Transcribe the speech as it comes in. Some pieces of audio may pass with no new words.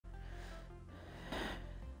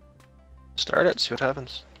Start it, see what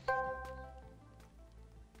happens.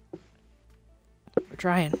 We're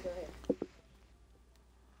trying.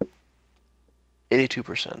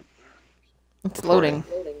 82%. It's loading.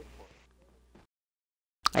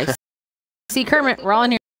 I see Kermit. We're all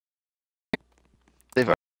in here. They've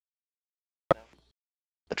the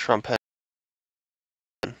Trump head.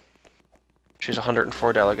 She's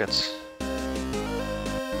 104 delegates.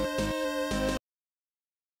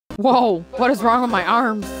 Whoa! What is wrong with my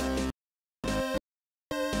arms?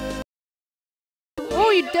 Oh,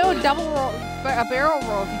 you do a double roll, a barrel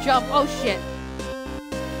roll if you jump. Oh shit!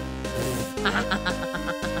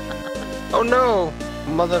 Oh no,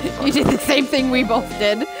 motherfucker! You did the same thing we both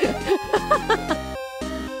did.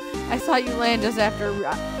 I saw you land just after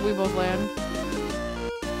we both land.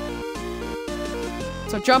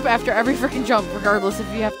 So jump after every freaking jump, regardless if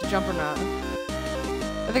you have to jump or not.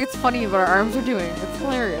 I think it's funny what our arms are doing. It's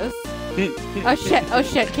hilarious. Oh shit! Oh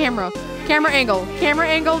shit! Camera! Camera angle! Camera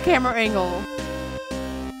angle! Camera angle!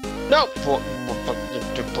 No!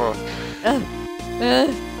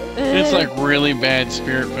 It's like really bad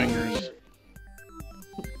spirit fingers.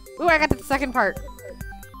 Ooh, I got the second part.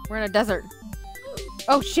 We're in a desert.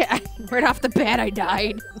 Oh shit! Right off the bat, I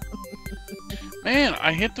died. Man,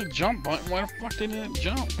 I hit the jump button. Why the fuck didn't it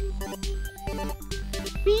jump?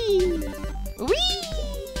 Wee! Wee!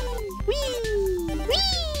 Wee!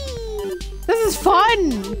 Wee! This is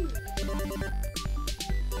fun!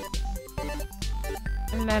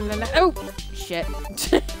 La, la, la. Oh! Shit.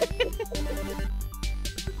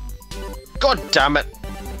 God damn it!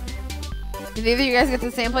 Did either of you guys get to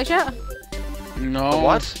the sand place yet? No. The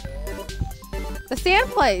what? The sand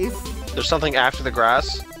place! There's something after the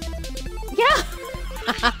grass? Yeah!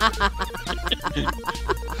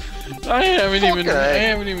 I haven't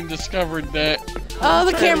Okay. even discovered that. Oh,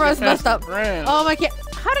 the Trying to camera's get messed past up. the grass. Oh my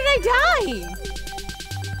how did I die?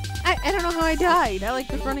 I don't know how I died. I like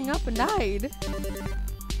was running up and died.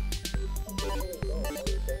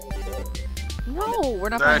 No, we're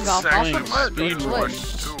not playing golf. actually Golf speed is run.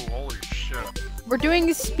 glitched. Holy shit. We're doing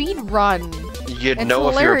a speed run. You'd It's know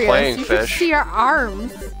hilarious. if you were playing You should fish. see our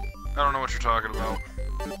arms. I don't know what you're talking about.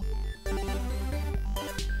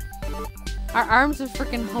 Our arms are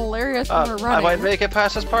freaking hilarious when we're I running. might make it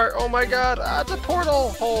past this part. Oh my god, it's a portal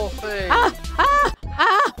whole thing. Ah! Ah!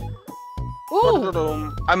 Ah!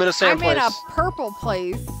 Ooh! I'm in a sand I'm place. in a purple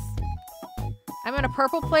place. I'm in a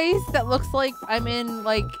purple place that looks like I'm in,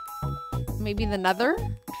 like, maybe the nether?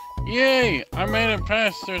 Yay! I made it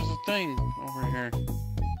past. There's a thing over here.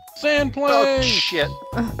 Sand play! Oh shit.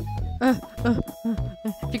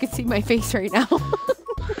 You can see my face right now.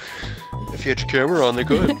 If you had your camera on, they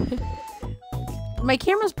could. My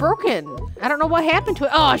camera's broken. I don't know what happened to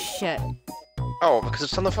it. Oh, shit. Oh, because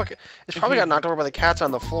it's on the fucking... It's probably got knocked over by the cats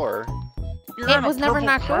on the floor. You're It in a was never purple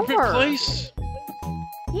knocked carpet over. place?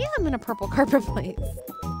 Yeah, I'm in a purple carpet place.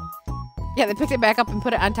 Yeah, they picked it back up and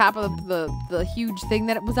put it on top of the huge thing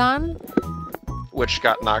that it was on. Which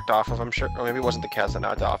got knocked off of, I'm sure. Or maybe it wasn't the cats that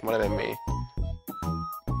knocked off. Might have been me.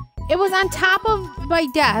 It was on top of my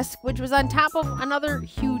desk, which was on top of another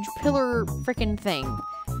huge pillar freaking thing.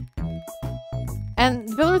 And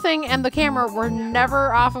the pillar thing and the camera were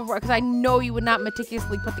never off of, because I know you would not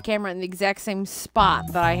meticulously put the camera in the exact same spot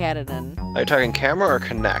that I had it in. Are you talking camera or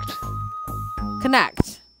connect? Connect.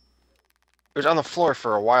 It was on the floor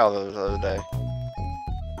for a while the other day.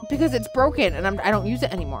 Because it's broken and I don't use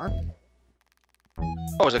it anymore.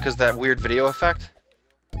 Oh, is it because that weird video effect?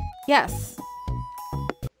 Yes.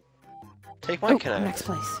 Take my Oh, connect. next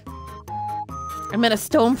place. I'm in a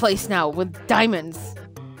stone place now with diamonds.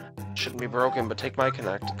 Shouldn't be broken, but take my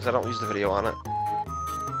connect, because I don't use the video on it.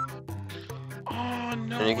 Oh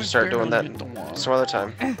no! And you can I start doing that barely hit the wall. some other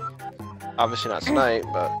time. Obviously not tonight,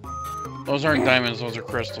 but... Those aren't diamonds. Those are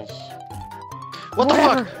crystals. What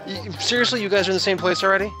Whatever. the fuck? Seriously, you guys are in the same place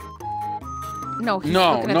already? No, he's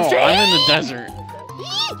No, looking at no, the stream. I'm in the desert.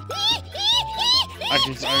 I've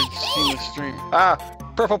seen the stream. Ah!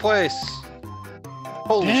 Purple place!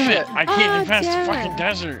 Holy Damn shit! it! I can't Ah, get past damn the it. fucking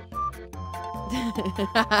desert.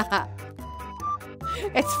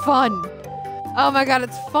 It's fun. Oh my god,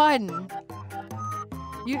 it's fun.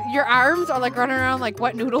 Your arms are like running around like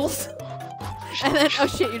wet noodles. And then, oh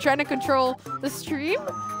shit, you're trying to control the stream?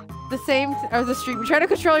 The stream. You're trying to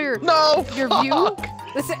control your No! view? Fuck!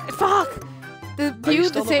 Fuck! The Are you view at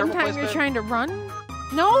still the in the same purple time place, you're Ben? trying to run?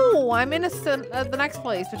 No, I'm in the next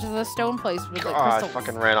place, which is a stone place with like God, I crystals.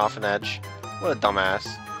 fucking ran off an edge. What a dumbass.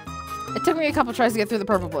 It took me a couple tries to get through the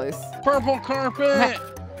purple place. Purple carpet.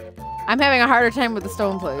 I'm having a harder time with the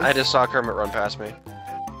stone place. I just saw Kermit run past me.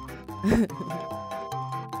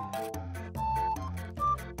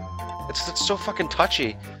 It's so fucking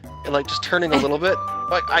touchy. and like just turning a little bit,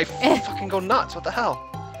 like I fucking go nuts. What the hell?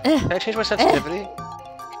 Can I change my sensitivity?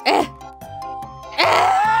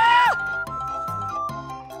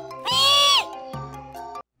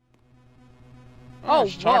 I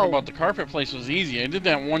was talking about the carpet place was easy. I did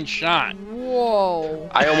that one shot. Whoa.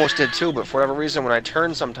 I almost did too, but for whatever reason, when I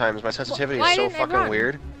turn sometimes, my sensitivity is so fucking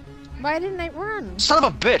weird. Why didn't I run? Son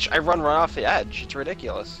of a bitch! I run right off the edge. It's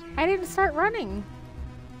ridiculous. I didn't start running.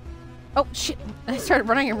 Oh shit! I started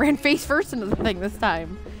running and ran face first into the thing this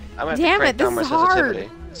time. Damn it! This is hard.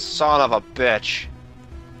 Son of a bitch.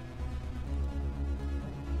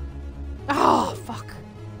 Oh fuck!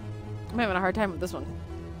 I'm having a hard time with this one.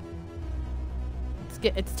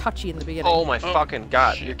 It's touchy in the beginning. Oh my fucking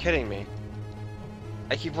god! Shit. You're kidding me.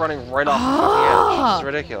 I keep running right off the fucking edge. It's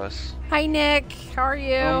ridiculous. Hi Nick, how are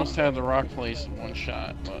you? I almost had the rock place in one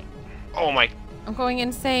shot, but... Oh my... I'm going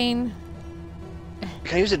insane.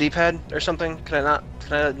 Can I use a D-pad or something? Can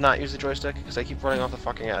I not use the joystick? Because I keep running off the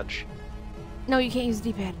fucking edge. No, you can't use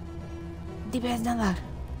the D-pad. D-pad's not allowed.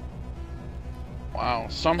 Wow,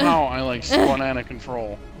 somehow I like spun out of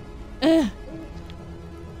control. What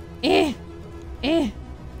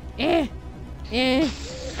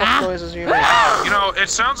noises are you making? You know, it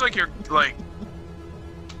sounds like you're like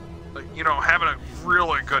you know, having a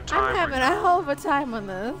really good time. I'm having a hell of a time on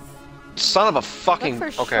this. Son of a fucking...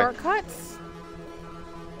 Look for okay. shortcuts.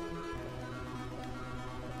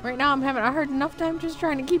 Right now I'm having a hard enough time just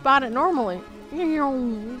trying to keep on it normally.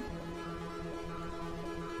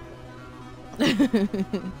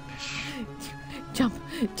 Jump,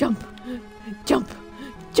 jump, jump,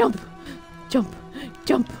 jump, jump,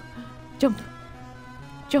 jump, jump,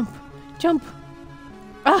 jump, jump.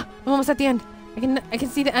 Ah, I'm almost at the end. I can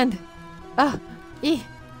see the end. Ah, E.